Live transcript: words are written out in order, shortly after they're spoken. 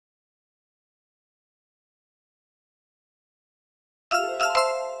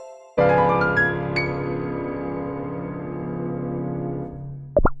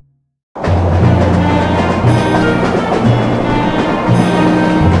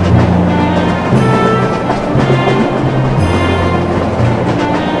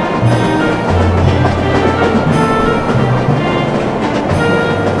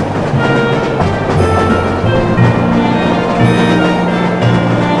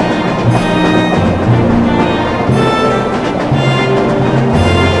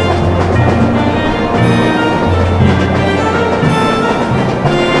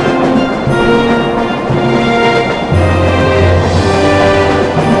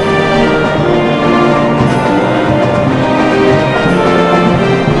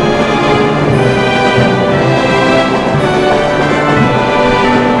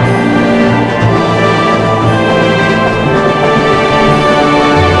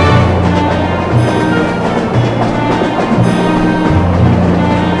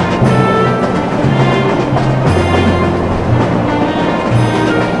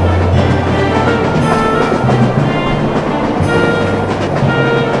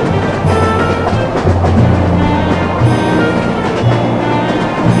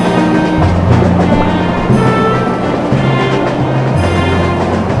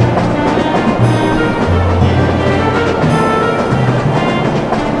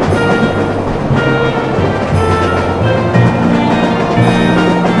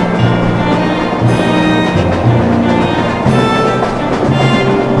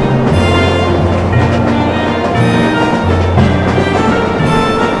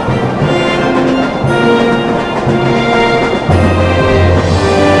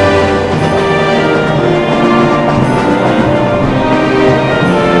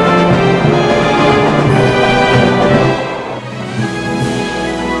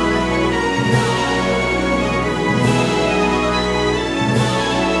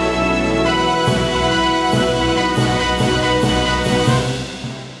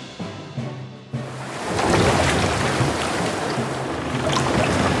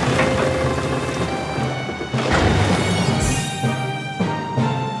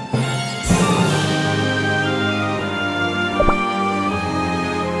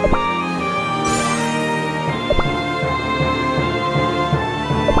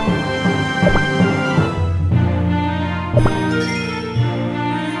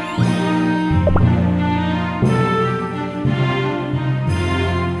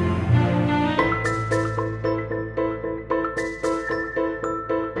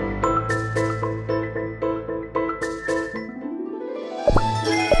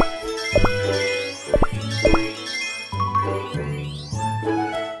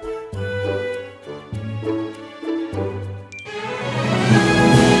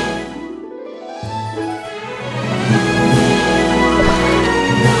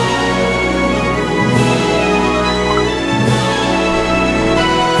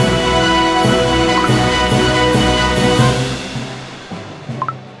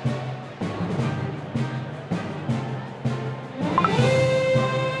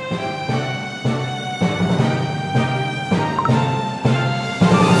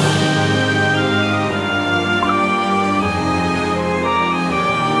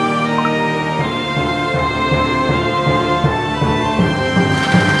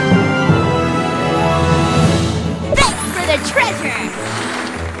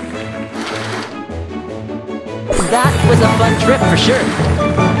was a fun trip for sure.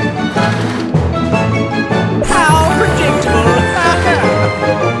 How predictable!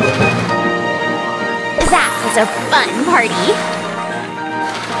 That was a fun party.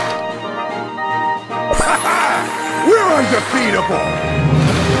 We're undefeatable!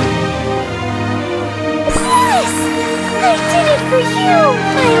 Yes! I did it for you,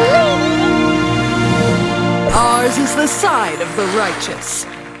 my lady! Ours is the side of the righteous.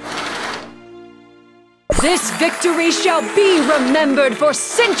 This victory shall be remembered for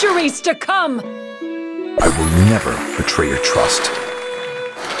centuries to come! I will never betray your trust.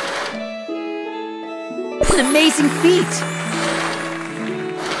 An amazing feat!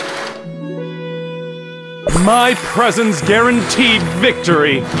 My presence guaranteed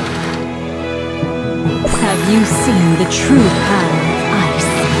victory! Have you seen the true power of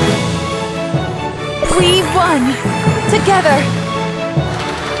ice? We won! Together!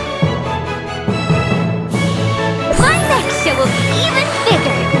 My next show will be even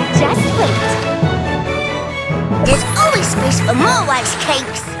bigger. Just wait. There's always space for more rice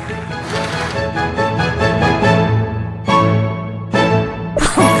cakes.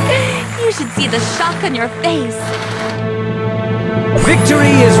 You should see the shock on your face.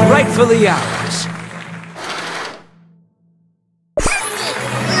 Victory is rightfully ours.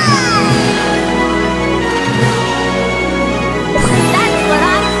 That's what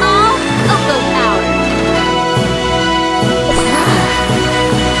I call Cocoa Power.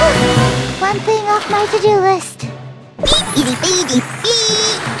 One thing off my to-do list.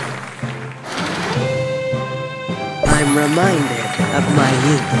 I'm reminded of my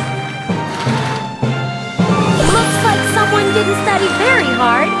youth. Looks like someone didn't study very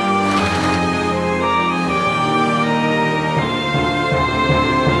hard.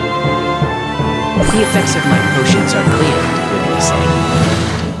 The effects of my potions are clear, wouldn't they say?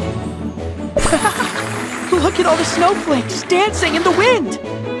 Look at all the snowflakes dancing in the wind!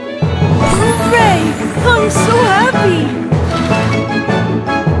 Hooray! I'm so happy!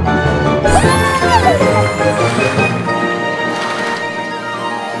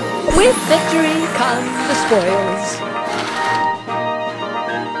 With victory come the spoils.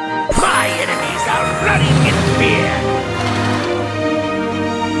 My enemies are running in fear!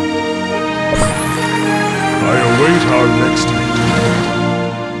 I await our next meeting.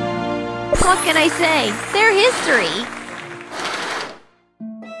 What can I say? They're history.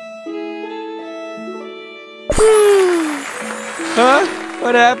 Huh?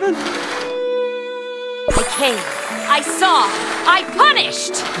 What happened? I came, I saw, I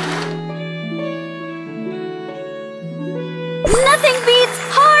punished! Nothing beats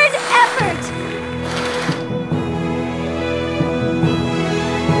hard effort.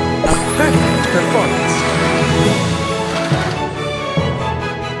 A perfect performance.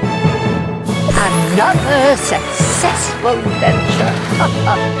 Another successful venture.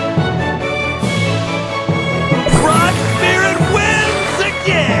 Rock Spirit wins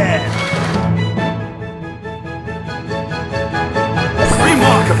again!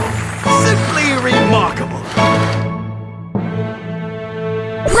 Remarkable! Simply remarkable!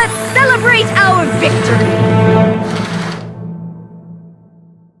 Let's celebrate our victory!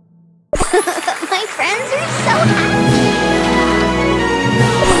 My friends are so happy.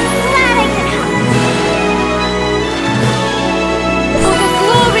 Glad I could help. For the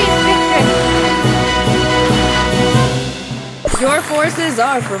glorious victory! Your forces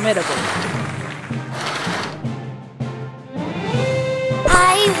are formidable.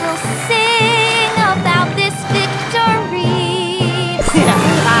 I will sing about this victory.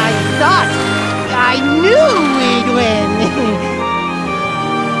 I knew we'd win!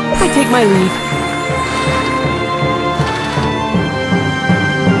 I take my leave.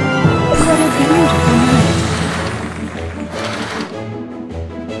 What a beautiful night.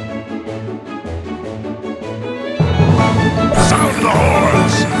 Sound the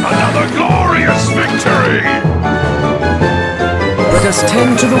horns! Another glorious victory! Let us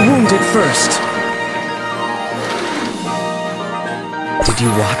tend to the wounded first. Did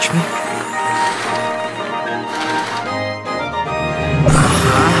you watch me?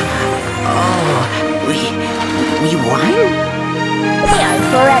 We won? They are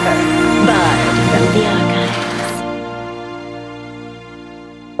forever barred from the archives.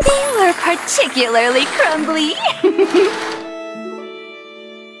 They were particularly crumbly.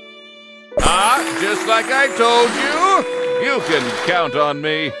 Just like I told you, you can count on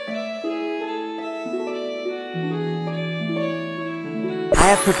me. I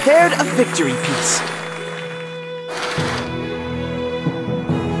have prepared a victory piece.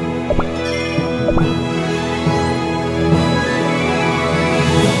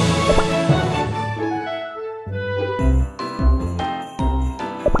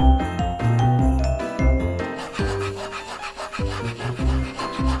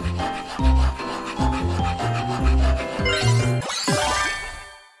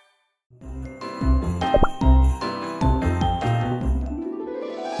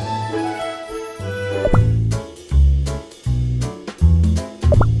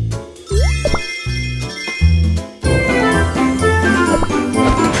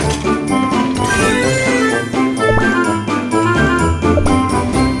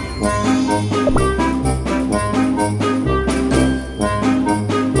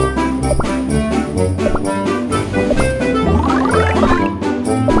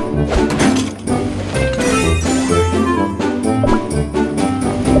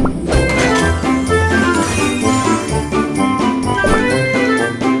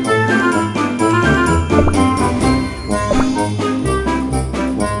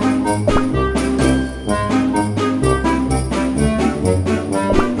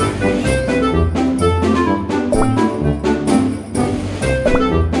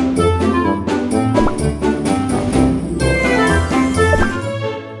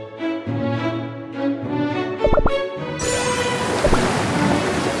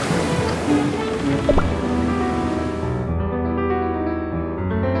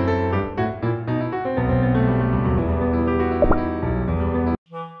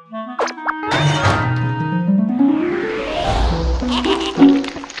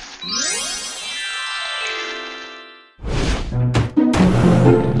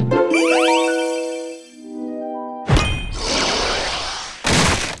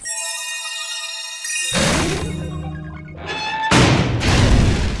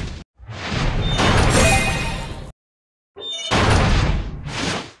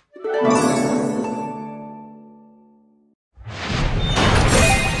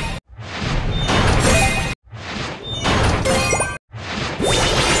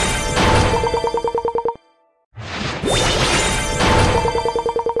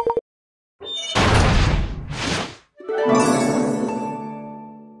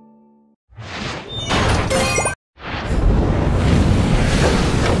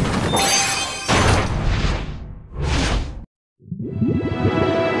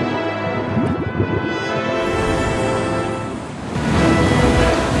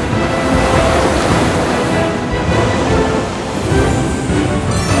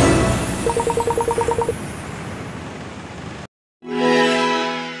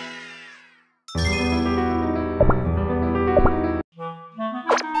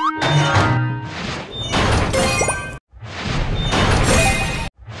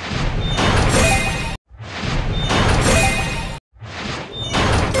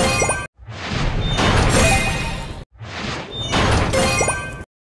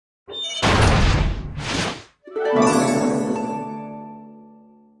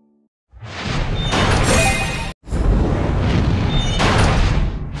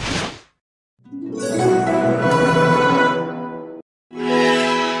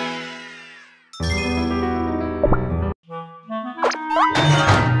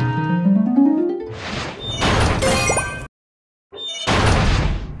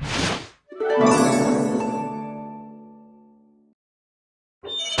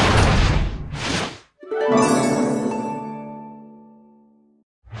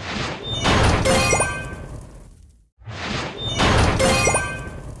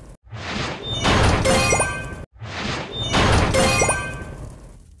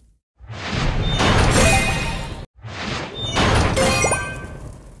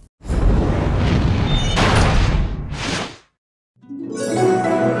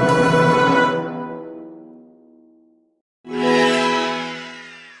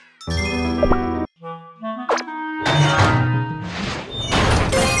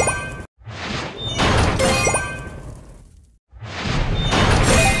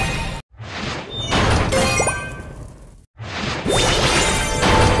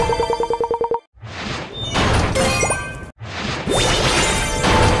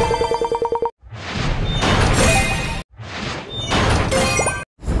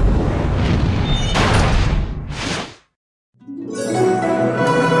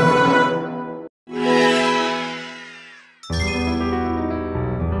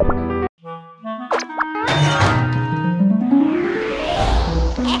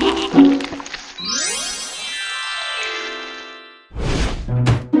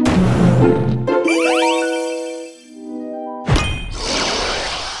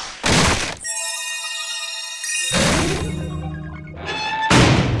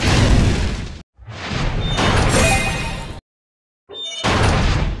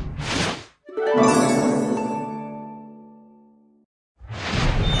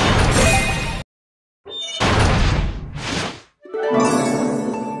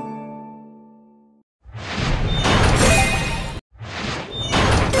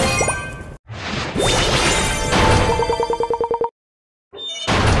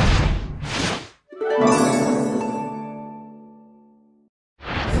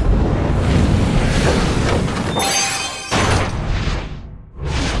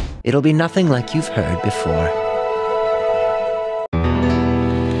 It'll be nothing like you've heard before.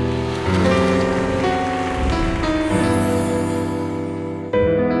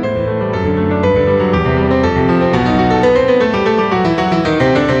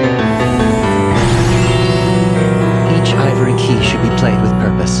 Each ivory key should be played with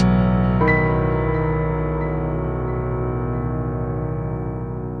purpose.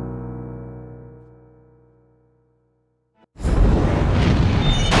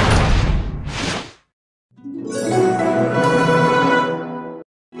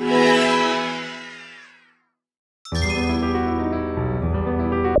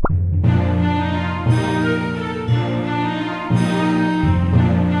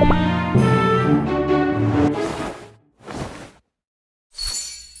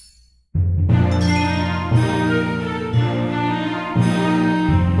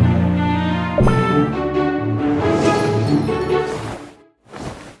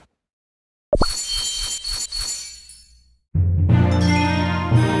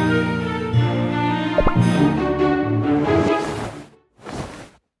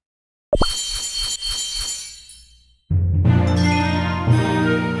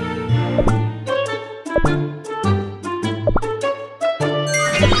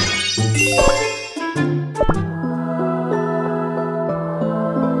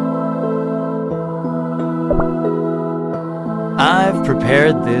 I've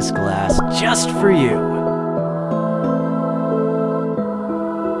prepared this glass just for you.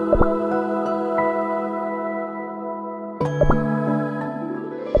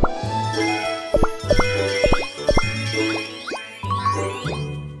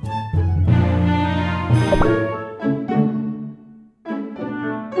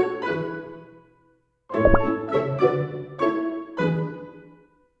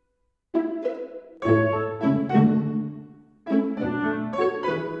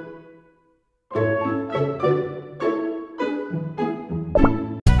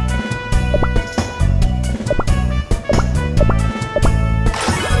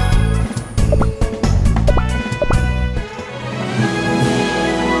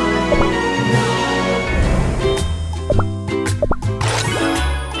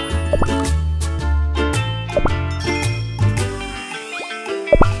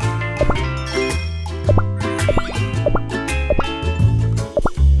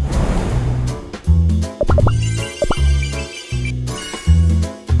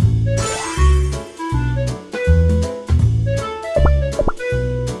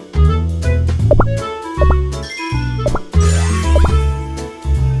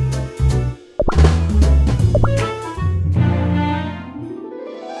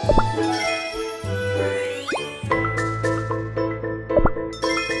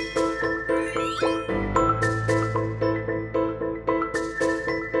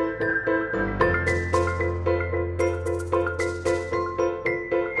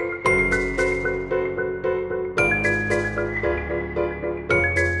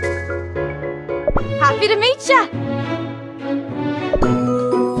 Happy to meet ya!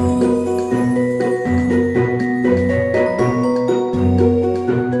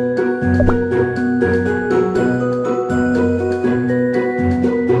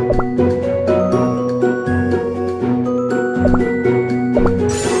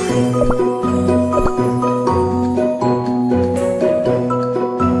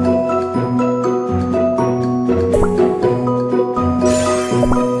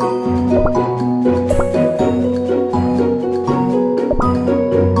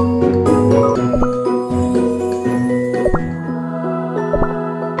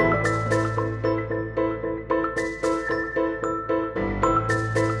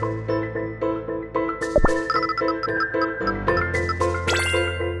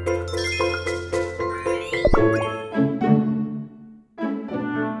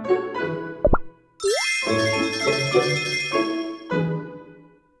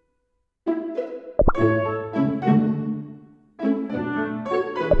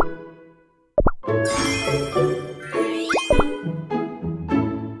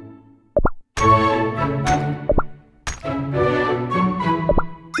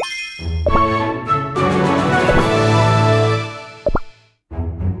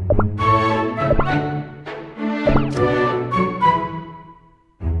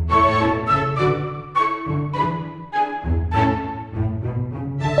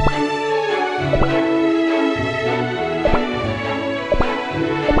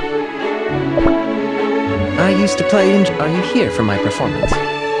 I used to play in... Are you here for my performance?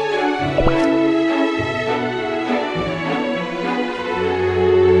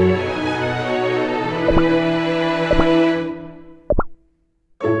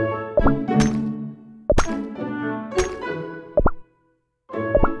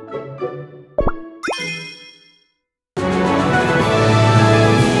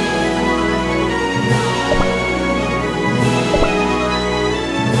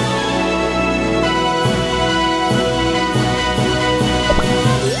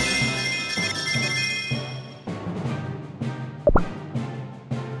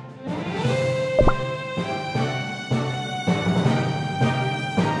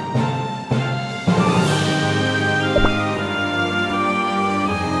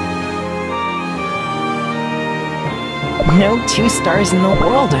 No two stars in the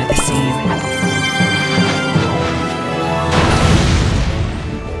world are the same.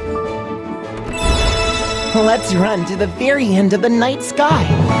 Let's run to the very end of the night sky.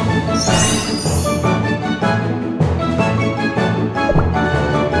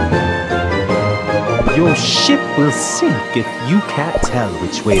 Your ship will sink if you can't tell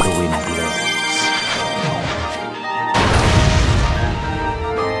which way the wind blows.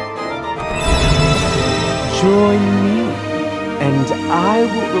 Join me, and I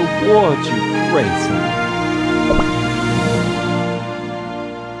will reward you greatly.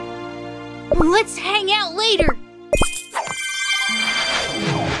 Let's hang out later.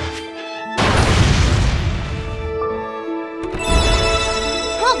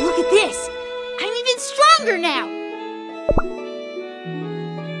 Oh, look at this. I'm even stronger now.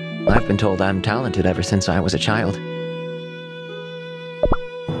 I've been told I'm talented ever since I was a child.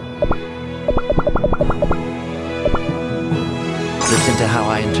 Listen to how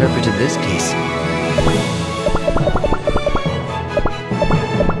I interpreted this piece.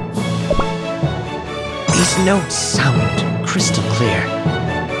 These notes sound crystal clear.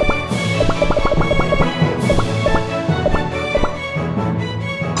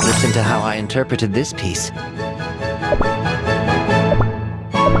 Listen to how I interpreted this piece.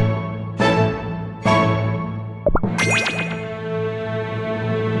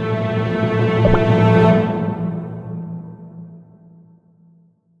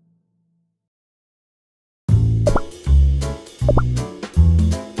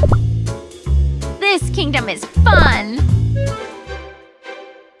 This kingdom is fun.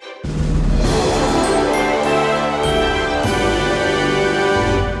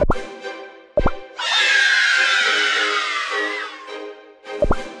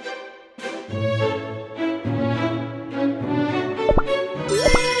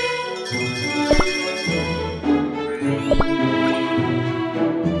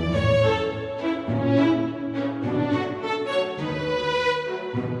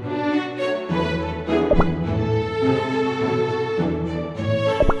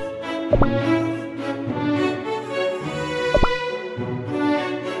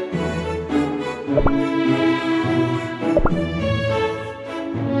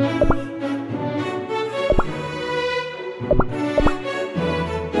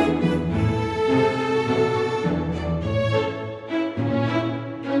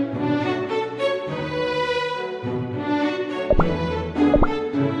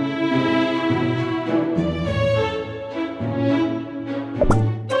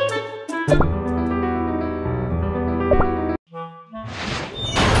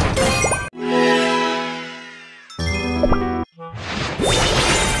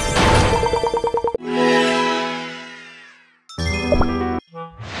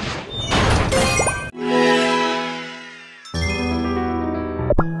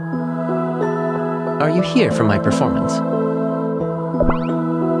 Are you here for my performance?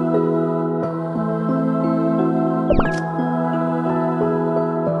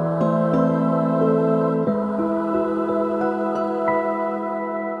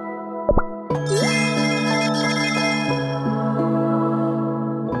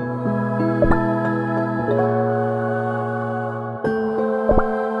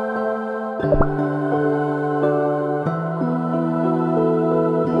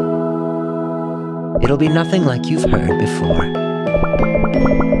 It'll be nothing like you've heard before.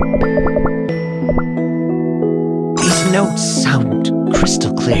 These notes sound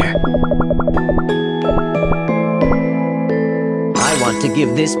crystal clear. I want to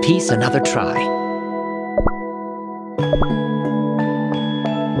give this piece another try.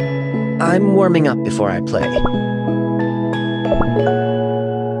 I'm warming up before I play.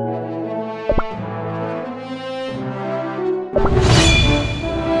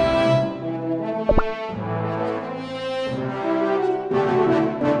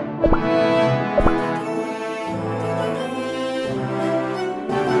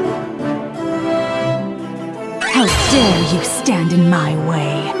 How dare you stand in my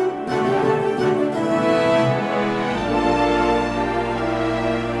way?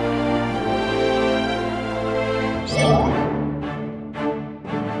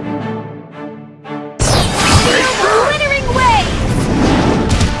 Glittering way!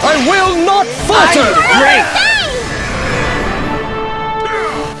 I will not falter! Great!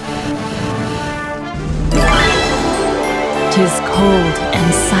 'Tis cold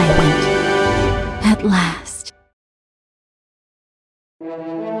and silent. At last.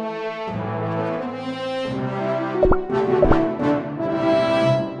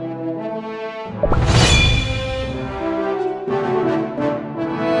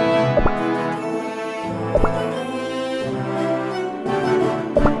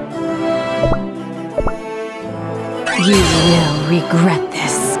 regret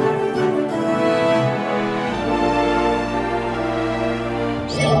this.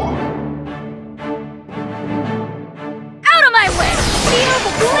 Out of my way! Feel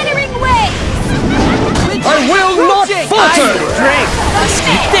the glittering waves! I will not falter! Drink! Let's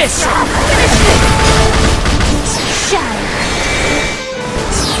eat this! Shatter!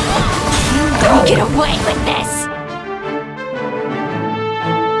 You don't get away with this!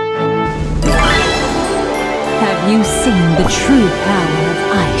 Have you seen the true power of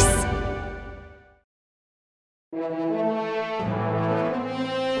ice?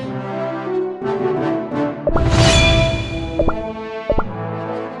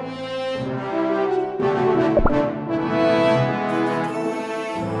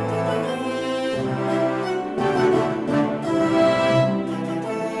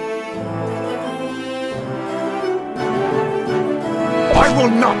 I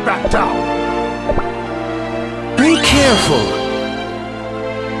will not back down! Be careful!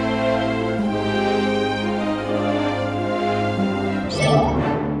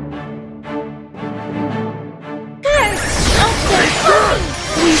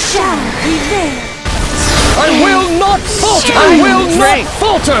 We shall be there! I will not falter! I will not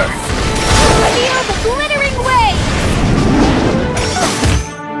falter! Feel the glittering waves!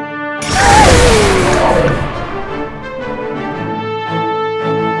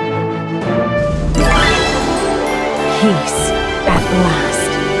 Peace at last.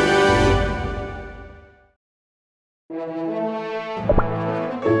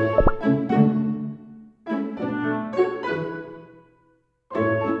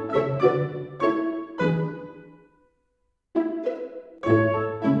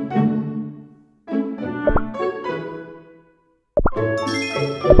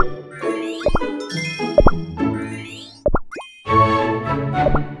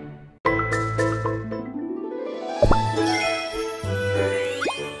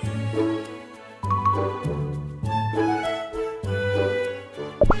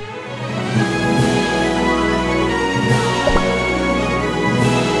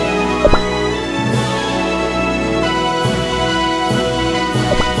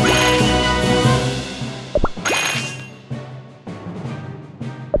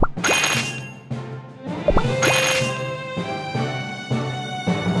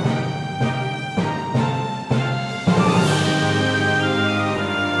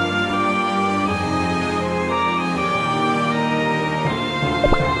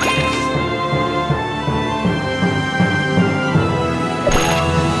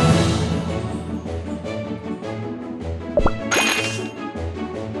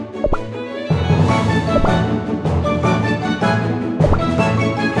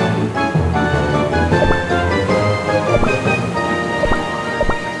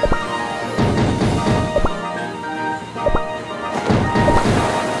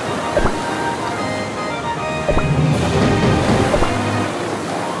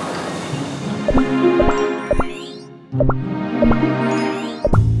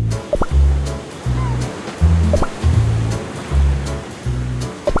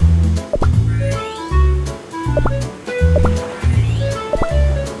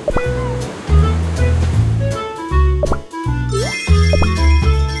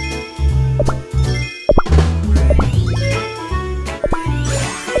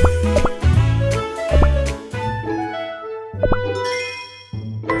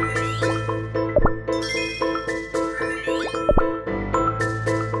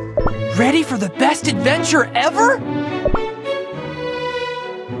 Ready for the best adventure ever?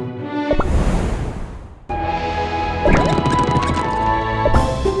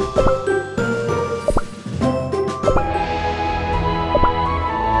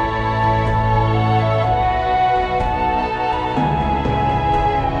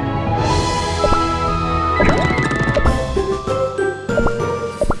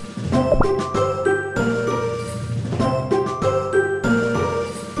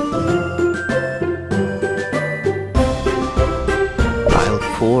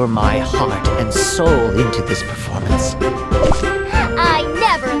 Pour my heart and soul into this performance. I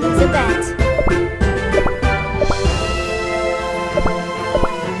never lose a bet!